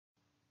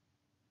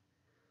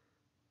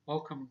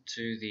Welcome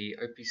to the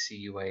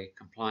OPC-UA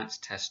Compliance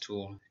Test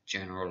Tool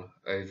General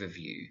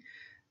Overview.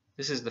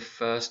 This is the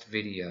first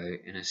video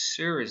in a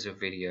series of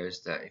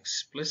videos that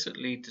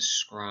explicitly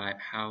describe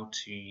how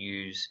to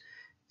use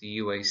the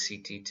UA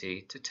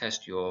CTT to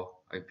test your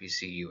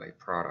OPC-UA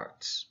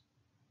products.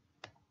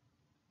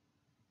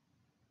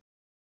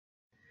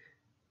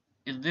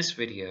 In this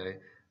video,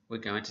 we're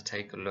going to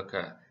take a look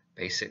at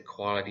basic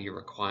quality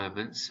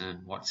requirements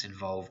and what's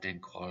involved in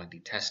quality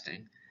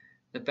testing,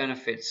 the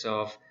benefits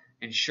of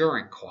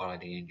ensuring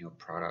quality in your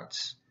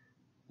products.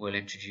 We'll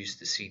introduce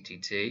the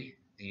CTT,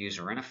 the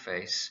user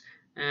interface,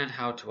 and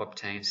how to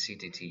obtain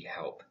CTT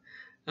help.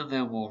 And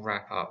then we'll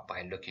wrap up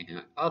by looking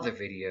at other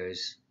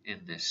videos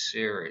in this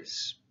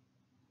series.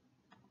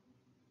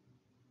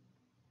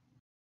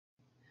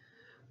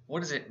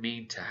 What does it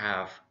mean to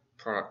have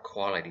product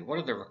quality? What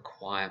are the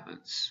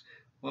requirements?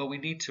 Well, we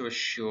need to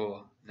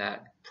assure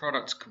that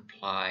products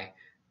comply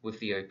with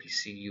the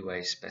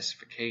OPC-UA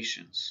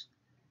specifications.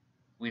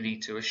 We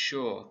need to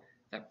assure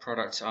that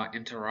products are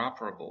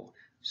interoperable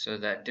so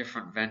that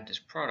different vendors'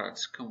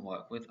 products can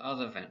work with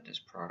other vendors'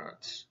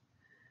 products.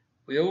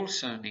 We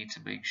also need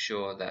to make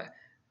sure that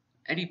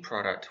any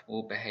product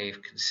will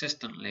behave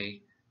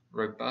consistently,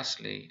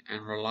 robustly,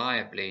 and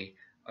reliably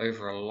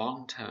over a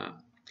long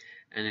term,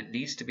 and it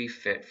needs to be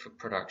fit for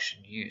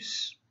production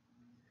use.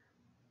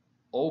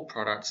 All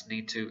products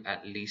need to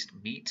at least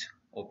meet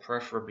or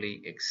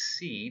preferably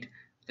exceed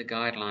the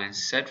guidelines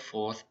set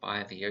forth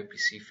by the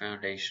OPC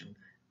Foundation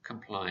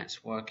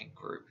Compliance Working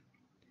Group.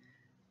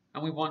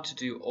 And we want to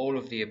do all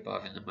of the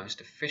above in the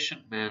most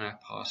efficient manner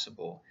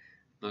possible,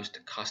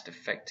 most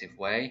cost-effective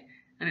way,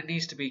 and it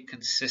needs to be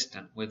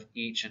consistent with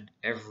each and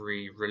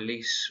every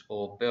release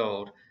or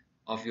build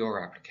of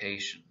your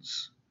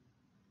applications.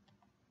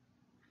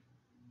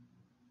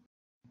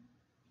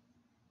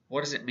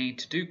 What does it mean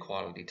to do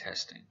quality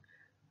testing?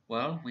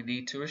 Well, we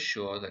need to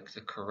assure that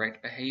the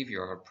correct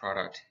behavior of a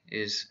product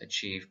is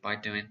achieved by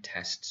doing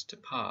tests to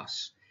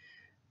pass.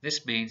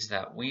 This means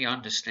that we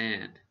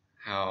understand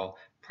how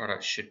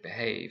products should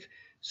behave,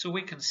 so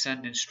we can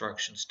send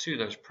instructions to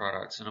those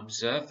products and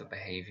observe the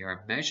behavior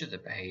and measure the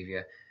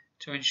behavior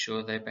to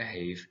ensure they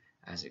behave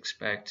as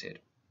expected.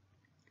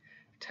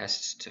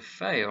 Tests to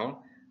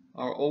fail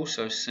are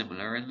also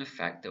similar in the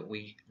fact that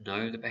we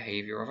know the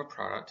behavior of a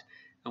product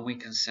and we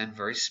can send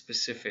very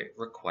specific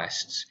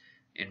requests,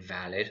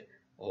 invalid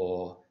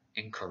or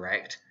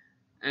incorrect,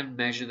 and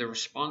measure the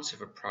response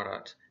of a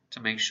product to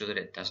make sure that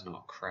it does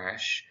not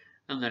crash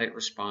and that it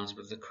responds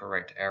with the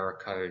correct error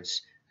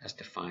codes as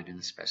defined in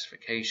the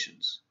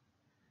specifications.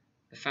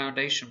 The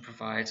Foundation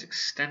provides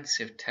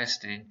extensive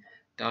testing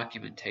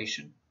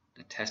documentation,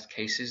 the test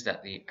cases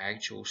that the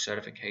actual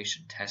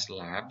certification test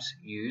labs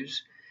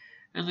use,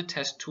 and the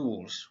test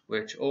tools,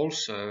 which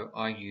also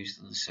are used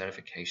in the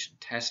certification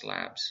test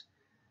labs.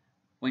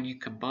 When you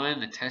combine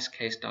the test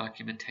case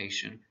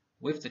documentation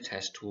with the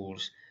test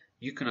tools,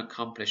 you can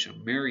accomplish a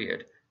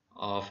myriad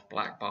of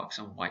black box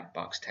and white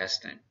box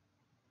testing.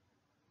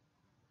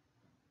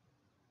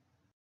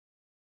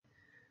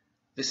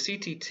 The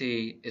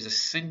CTT is a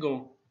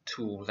single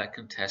tool that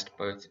can test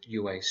both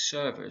UA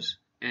servers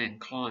and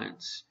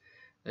clients.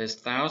 There's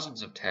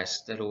thousands of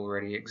tests that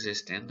already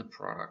exist in the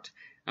product,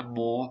 and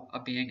more are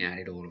being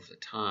added all of the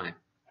time.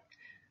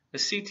 The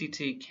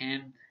CTT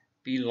can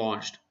be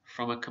launched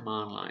from a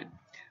command line,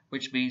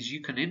 which means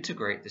you can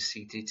integrate the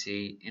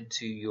CTT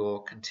into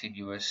your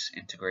continuous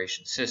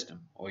integration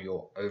system or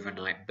your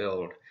overnight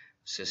build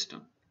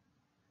system.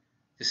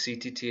 The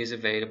CTT is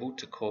available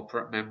to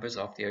corporate members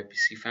of the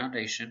OPC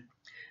Foundation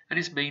and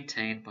is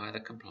maintained by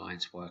the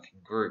Compliance Working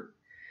Group.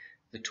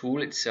 The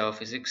tool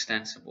itself is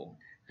extensible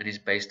and is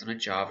based on a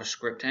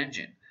JavaScript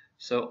engine,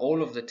 so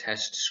all of the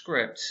test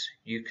scripts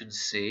you can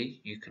see,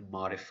 you can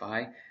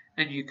modify,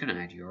 and you can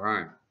add your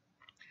own.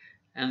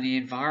 And the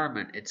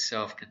environment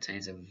itself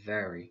contains a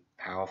very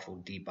powerful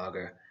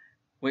debugger,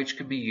 which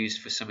can be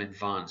used for some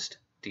advanced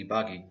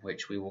debugging,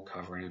 which we will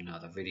cover in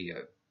another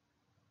video.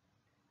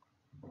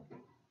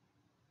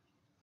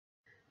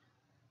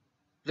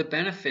 The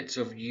benefits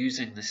of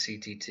using the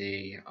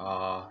CTT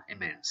are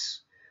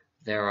immense.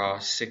 There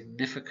are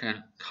significant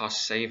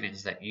cost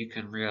savings that you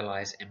can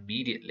realize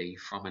immediately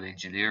from an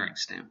engineering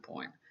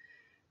standpoint.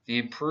 The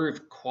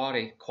improved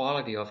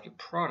quality of your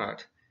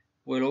product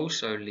will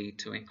also lead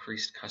to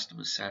increased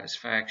customer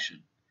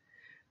satisfaction.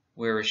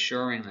 We're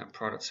assuring that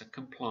products are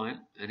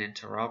compliant and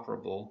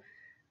interoperable,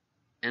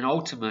 and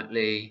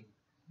ultimately,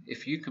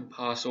 if you can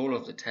pass all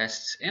of the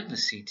tests in the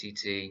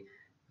CTT,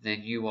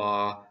 then you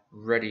are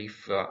ready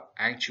for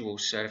actual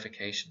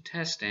certification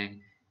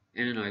testing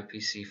in an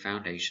OPC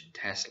Foundation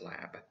test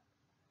lab.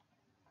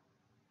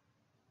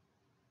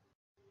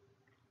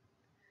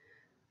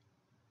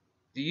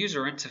 The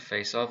user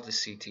interface of the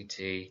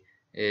CTT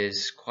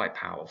is quite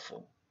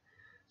powerful.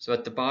 So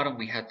at the bottom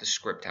we had the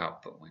script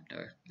output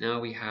window. Now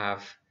we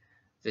have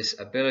this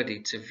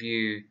ability to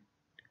view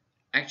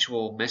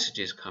actual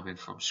messages coming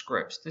from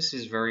scripts. This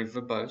is very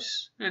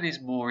verbose and is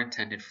more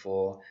intended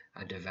for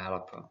a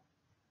developer.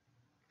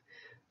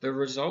 The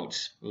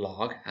results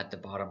log at the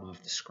bottom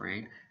of the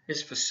screen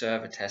is for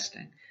server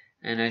testing,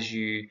 and as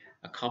you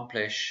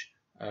accomplish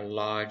a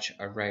large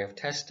array of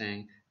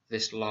testing,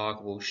 this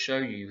log will show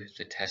you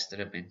the tests that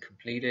have been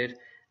completed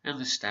and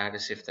the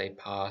status if they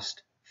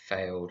passed,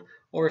 failed,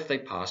 or if they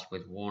passed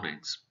with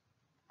warnings.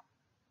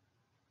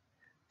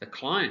 The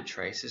client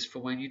trace is for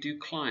when you do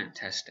client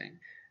testing,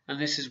 and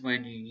this is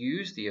when you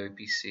use the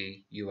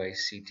OPC-UA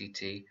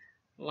CTT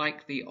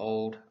like the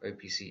old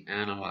OPC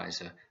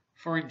analyzer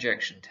for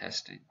injection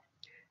testing.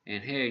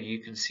 And here you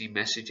can see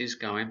messages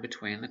going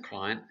between the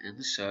client and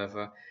the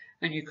server,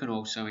 and you can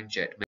also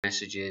inject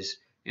messages,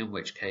 in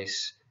which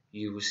case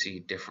you will see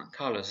different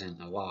colors in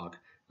the log,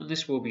 and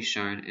this will be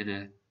shown in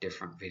a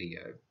different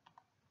video.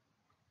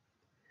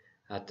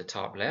 At the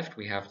top left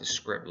we have the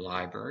script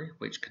library,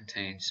 which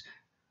contains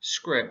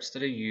scripts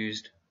that are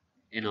used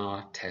in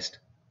our test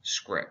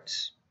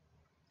scripts.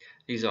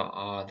 These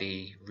are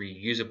the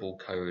reusable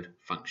code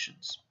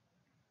functions.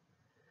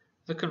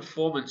 The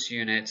conformance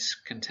units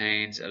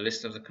contains a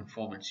list of the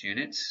conformance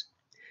units,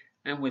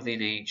 and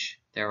within each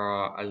there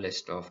are a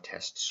list of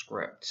test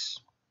scripts.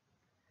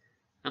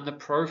 And the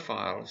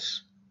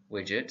profiles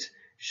widget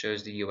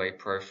shows the UA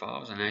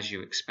profiles, and as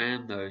you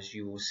expand those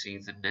you will see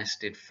the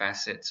nested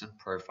facets and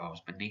profiles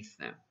beneath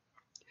them.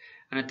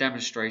 And a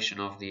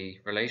demonstration of the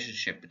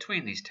relationship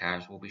between these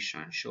tabs will be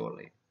shown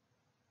shortly.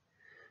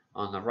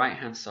 On the right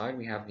hand side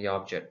we have the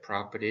object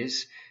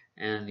properties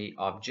and the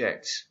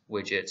objects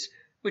widgets,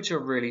 which are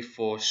really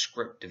for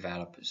script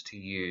developers to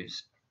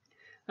use.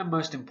 And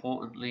most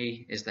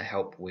importantly is the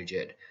help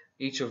widget.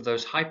 Each of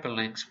those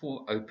hyperlinks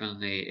will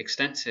open the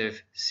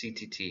extensive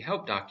CTT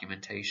help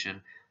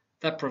documentation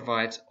that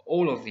provides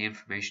all of the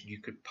information you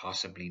could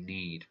possibly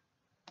need.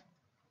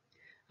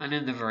 And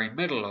in the very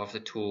middle of the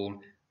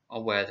tool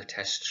are where the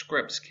test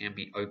scripts can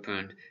be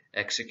opened,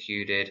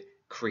 executed,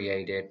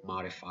 created,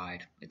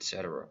 modified,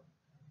 etc.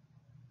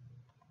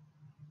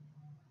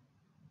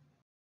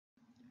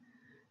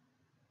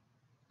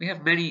 We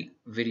have many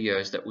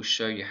videos that will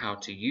show you how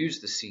to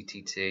use the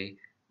CTT.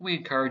 We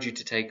encourage you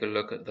to take a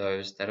look at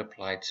those that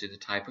apply to the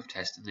type of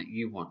testing that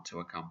you want to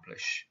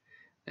accomplish.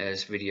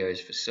 There's videos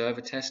for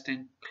server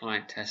testing,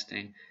 client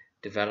testing,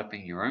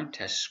 developing your own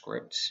test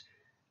scripts,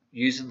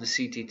 using the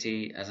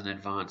CTT as an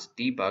advanced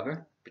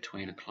debugger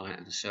between a client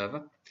and a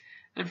server,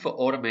 and for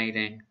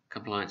automating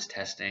compliance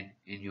testing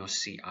in your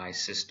CI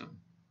system.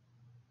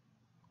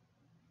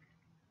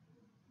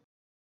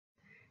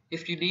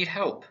 If you need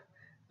help,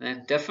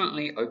 then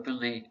definitely open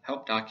the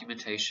help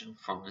documentation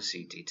from the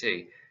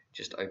CTT.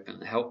 Just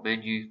open the help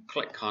menu,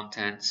 click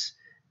contents,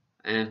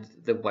 and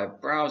the web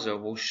browser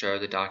will show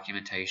the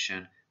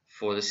documentation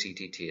for the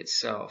CTT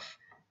itself.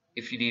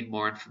 If you need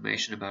more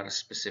information about a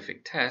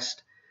specific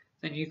test,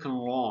 then you can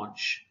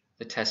launch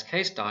the test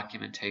case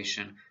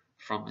documentation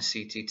from the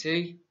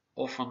CTT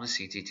or from the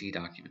CTT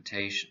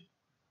documentation.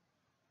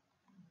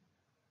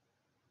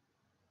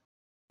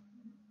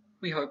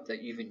 We hope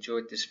that you've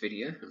enjoyed this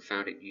video and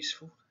found it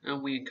useful,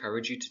 and we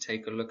encourage you to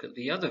take a look at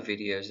the other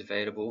videos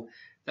available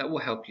that will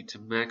help you to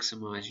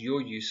maximize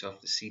your use of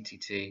the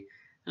CTT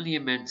and the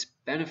immense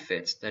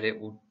benefits that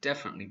it will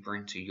definitely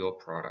bring to your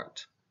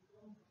product.